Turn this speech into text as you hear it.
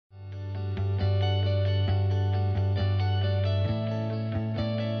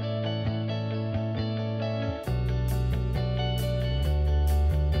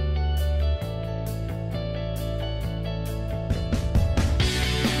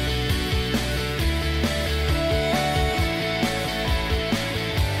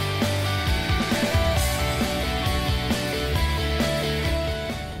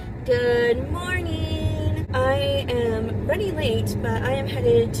running late, but I am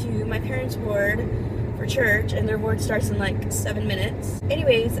headed to my parents' ward for church, and their ward starts in like 7 minutes.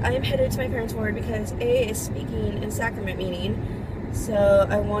 Anyways, I am headed to my parents' ward because A is speaking in sacrament meeting, so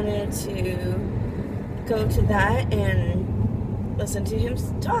I wanted to go to that and listen to him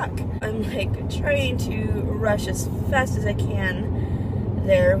talk. I'm like trying to rush as fast as I can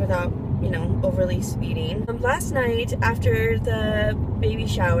there without, you know, overly speeding. Last night after the baby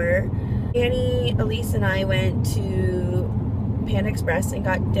shower, Annie, Elise, and I went to Panda Express and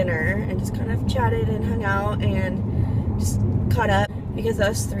got dinner and just kind of chatted and hung out and just caught up because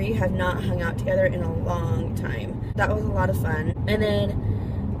us three have not hung out together in a long time. That was a lot of fun. And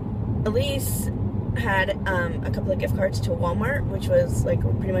then Elise had a couple of gift cards to Walmart, which was like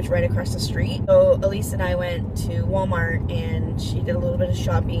pretty much right across the street. So Elise and I went to Walmart and she did a little bit of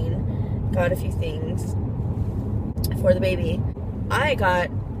shopping, got a few things for the baby. I got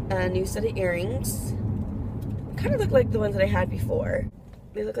a new set of earrings. Kind of look like the ones that I had before.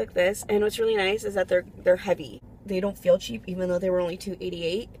 They look like this, and what's really nice is that they're heavy. They don't feel cheap, even though they were only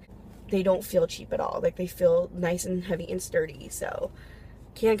 $2.88. They don't feel cheap at all. Like, they feel nice and heavy and sturdy, so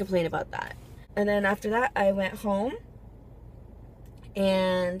can't complain about that. And then after that, I went home,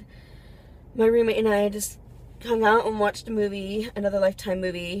 and my roommate and I just hung out and watched a movie, another Lifetime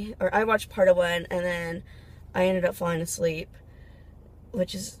movie, or I watched part of one, and then I ended up falling asleep,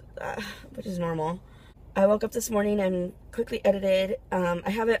 which is normal. I woke up this morning and quickly edited. I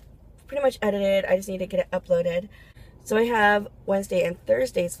have it pretty much edited. I just need to get it uploaded. So I have Wednesday and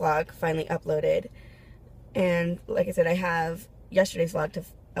Thursday's vlog finally uploaded. And like I said, I have yesterday's vlog to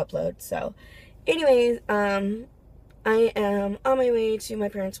upload. So anyways, I am on my way to my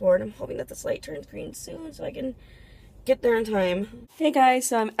parents' ward. I'm hoping that this light turns green soon so I can get there in time. Hey guys,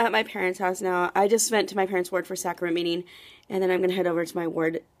 so I'm at my parents' house now. I just went to my parents' ward for sacrament meeting, and then I'm gonna head over to my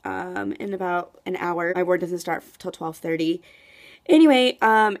ward in about an hour. My ward doesn't start till 12:30. Anyway,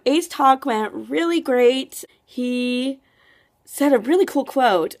 A's talk went really great. He said a really cool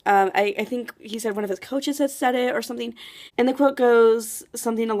quote. I think he said one of his coaches had said it or something, and the quote goes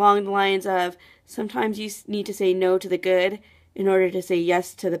something along the lines of, sometimes you need to say no to the good in order to say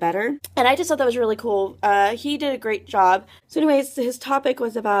yes to the better. And I just thought that was really cool. He did a great job. So anyways, his topic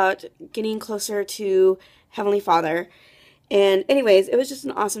was about getting closer to Heavenly Father. And anyways, it was just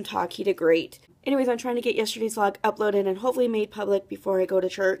an awesome talk. He did great. Anyways, I'm trying to get yesterday's vlog uploaded and hopefully made public before I go to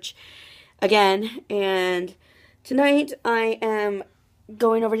church again. And tonight I am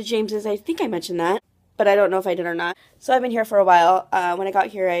going over to James's. I think I mentioned that, but I don't know if I did or not. So I've been here for a while. When I got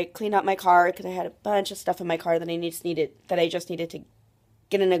here, I cleaned out my car because I had a bunch of stuff in my car that I just needed to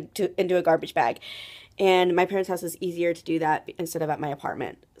get into a garbage bag. And my parents' house is easier to do that instead of at my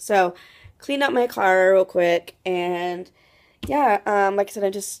apartment. So cleaned out my car real quick, and yeah, like I said,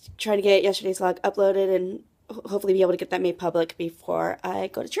 I'm just trying to get yesterday's vlog uploaded and hopefully be able to get that made public before I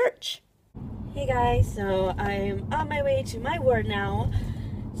go to church. Hey guys, so I'm on my way to my ward now.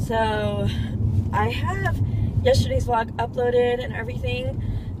 So I have yesterday's vlog uploaded and everything,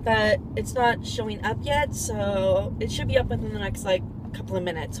 but it's not showing up yet, so it should be up within the next like couple of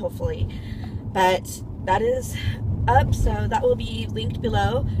minutes, hopefully. But that is up, so that will be linked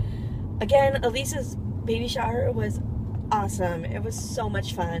below. Again, Elise's baby shower was awesome. It was so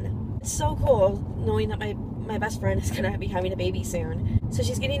much fun. It's so cool knowing that my best friend is gonna be having a baby soon. So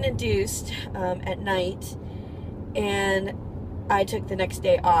she's getting induced at night, and I took the next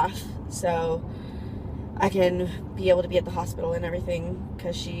day off so I can be able to be at the hospital and everything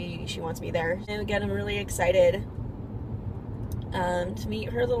because she wants me there. And again, I'm really excited to meet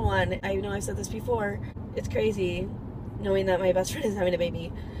her little one. I know I've said this before. It's crazy knowing that my best friend is having a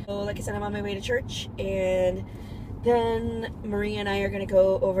baby. So like I said, I'm on my way to church, and then Maria and I are going to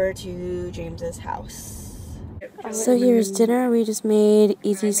go over to James's house. So here's dinner. We just made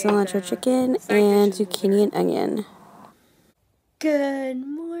easy cilantro chicken and zucchini and onion. Good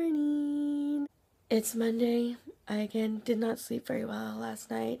morning. It's Monday. I again did not sleep very well last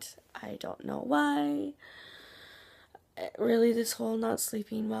night. I don't know why. Really, this whole not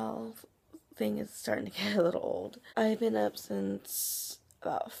sleeping well thing is starting to get a little old. I've been up since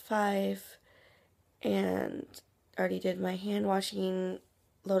about 5 and already did my hand washing,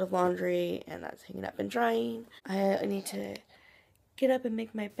 load of laundry, and that's hanging up and drying. I need to get up and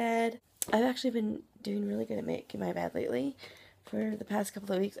make my bed. I've actually been doing really good at making my bed lately. For the past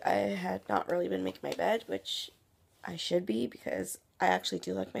couple of weeks, I had not really been making my bed, which I should be because I actually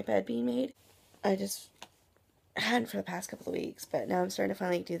do like my bed being made. I just hadn't for the past couple of weeks, but now I'm starting to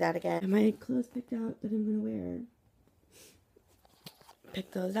finally do that again. And my clothes picked out that I'm going to wear.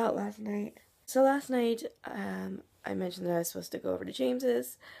 Picked those out last night. So last night, I mentioned that I was supposed to go over to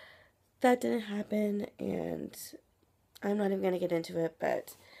James's. That didn't happen, and I'm not even going to get into it,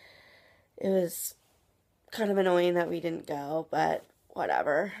 but it was kind of annoying that we didn't go, but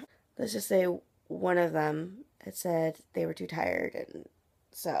whatever. Let's just say one of them had said they were too tired, and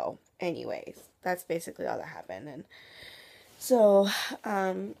so anyways, that's basically all that happened. And so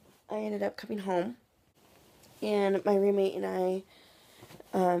I ended up coming home, and my roommate and I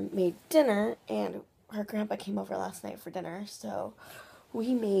made dinner, and her grandpa came over last night for dinner, so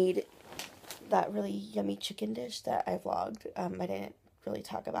we made that really yummy chicken dish that I vlogged. I didn't really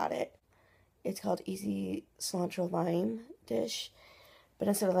talk about it. It's called Easy Cilantro Lime dish, but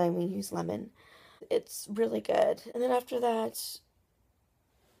instead of lime we use lemon. It's really good. And then after that,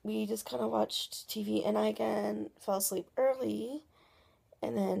 we just kind of watched TV, and I again fell asleep early,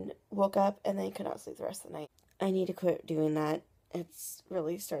 and then woke up and then could not sleep the rest of the night. I need to quit doing that. It's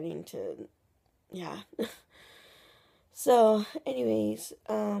really starting to, yeah. So, anyways,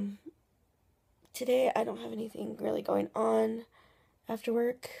 today I don't have anything really going on after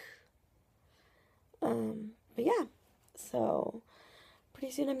work. But yeah, so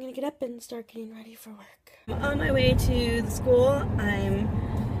pretty soon I'm gonna get up and start getting ready for work. I'm on my way to the school.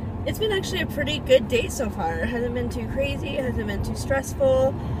 It's been actually a pretty good day so far. It hasn't been too crazy, it hasn't been too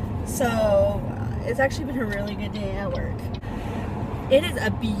stressful, so it's actually been a really good day at work. It is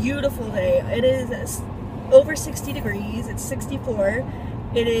a beautiful day. It is over 60 degrees, it's 64.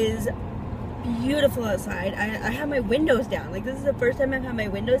 It is beautiful outside. I have my windows down. Like, this is the first time I've had my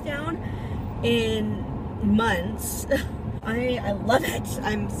windows down in months. I love it.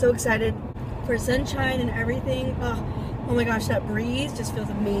 I'm so excited for sunshine and everything. Oh my gosh, that breeze just feels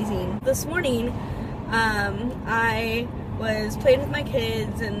amazing. This morning, I was playing with my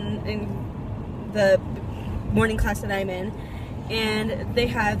kids in the morning class that I'm in, and they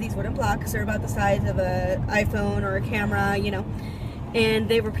have these wooden blocks. They're about the size of an iPhone or a camera, you know, and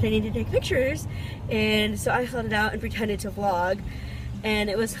they were pretending to take pictures, and so I held it out and pretended to vlog, and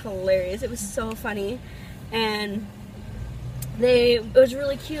it was hilarious. It was so funny, and it was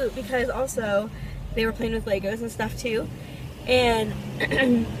really cute because also they were playing with Legos and stuff too, and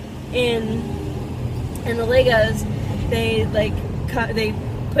in the Legos they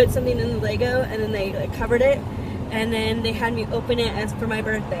put something in the Lego and then they like covered it, and then they had me open it as for my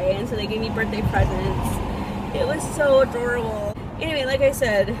birthday, and so they gave me birthday presents. It was so adorable. Anyway, like I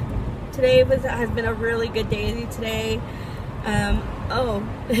said, today has been a really good day today. Oh,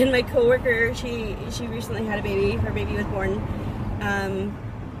 and my coworker, she recently had a baby. Her baby was born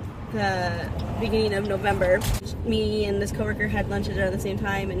the beginning of November. Me and this coworker had lunches around the same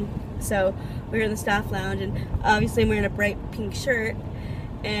time, and so we were in the staff lounge, and obviously I'm wearing a bright pink shirt,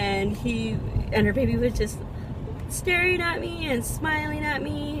 and her baby was just staring at me and smiling at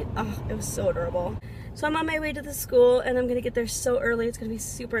me. Oh, it was so adorable. So I'm on my way to the school, and I'm gonna get there so early. It's gonna be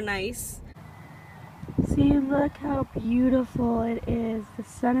super nice. See, look how beautiful it is. The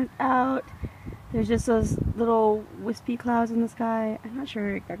sun is out. There's just those little wispy clouds in the sky. I'm not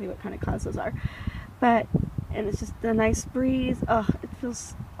sure exactly what kind of clouds those are, and it's just a nice breeze. Oh, it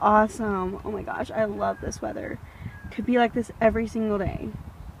feels awesome. Oh my gosh, I love this weather. It could be like this every single day,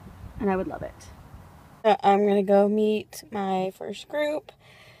 and I would love it. I'm gonna go meet my first group.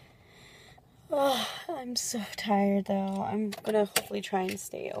 Oh, I'm so tired though. I'm gonna hopefully try and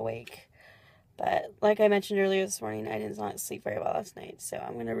stay awake. But like I mentioned earlier this morning, I did not sleep very well last night. So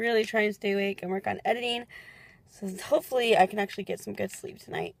I'm gonna really try and stay awake and work on editing. So hopefully I can actually get some good sleep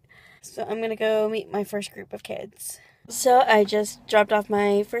tonight. So I'm gonna go meet my first group of kids. So I just dropped off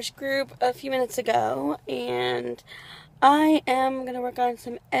my first group a few minutes ago, and I am gonna work on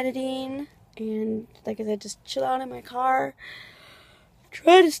some editing. And like I said, just chill out in my car.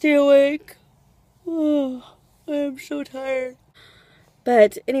 Try to stay awake. Oh, I am so tired.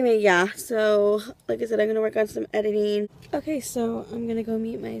 But anyway, yeah, so like I said, I'm going to work on some editing. Okay, so I'm going to go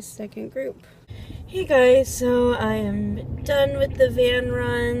meet my second group. Hey guys, so I am done with the van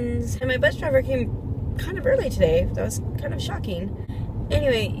runs. And my bus driver came kind of early today. That was kind of shocking.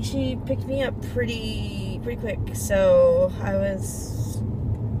 Anyway, she picked me up pretty quick, so I was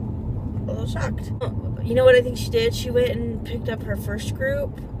a little shocked. You know what I think she did? She went and picked up her first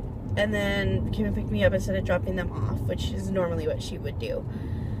group, and then came and picked me up instead of dropping them off, which is normally what she would do.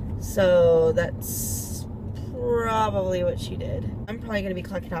 So that's probably what she did. I'm probably going to be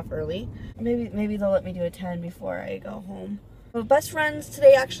clocking off early. Maybe they'll let me do a 10 before I go home. The bus runs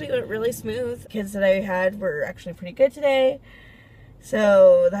today actually went really smooth. The kids that I had were actually pretty good today.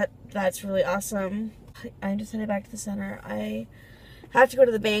 So that's really awesome. I'm just headed back to the center. I have to go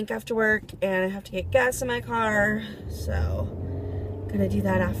to the bank after work, and I have to get gas in my car. So gonna do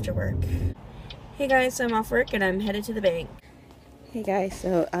that after work. Hey guys, so I'm off work and I'm headed to the bank. Hey guys,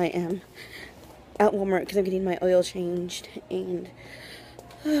 so I am at Walmart because I'm getting my oil changed, and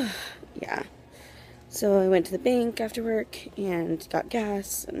yeah. So I went to the bank after work and got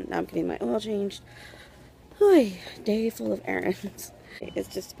gas, and now I'm getting my oil changed. Oy, day full of errands. It's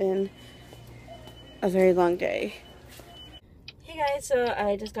just been a very long day. Hey guys, so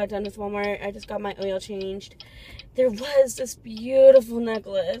I just got done with Walmart. I just got my oil changed. There was this beautiful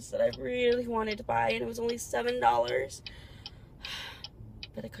necklace that I really wanted to buy, and it was only $7.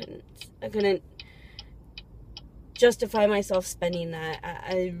 But I couldn't justify myself spending that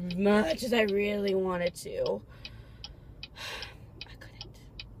as much as I really wanted to. I couldn't.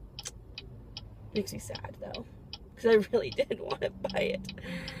 Makes me sad though, because I really did want to buy it.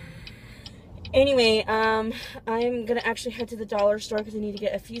 Anyway, I'm gonna actually head to the dollar store because I need to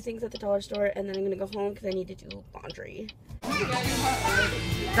get a few things at the dollar store, and then I'm gonna go home because I need to do laundry.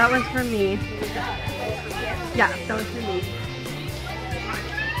 That one's for me. Yeah, that one's for me.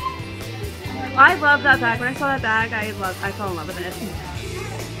 I love that bag. When I saw that bag, I fell in love with it.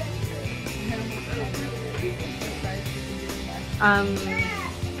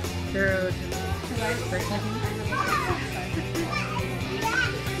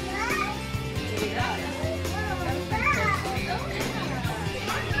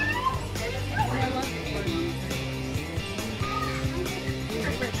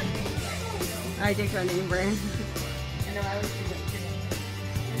 I did go name brand.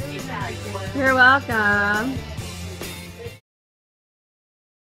 You're welcome.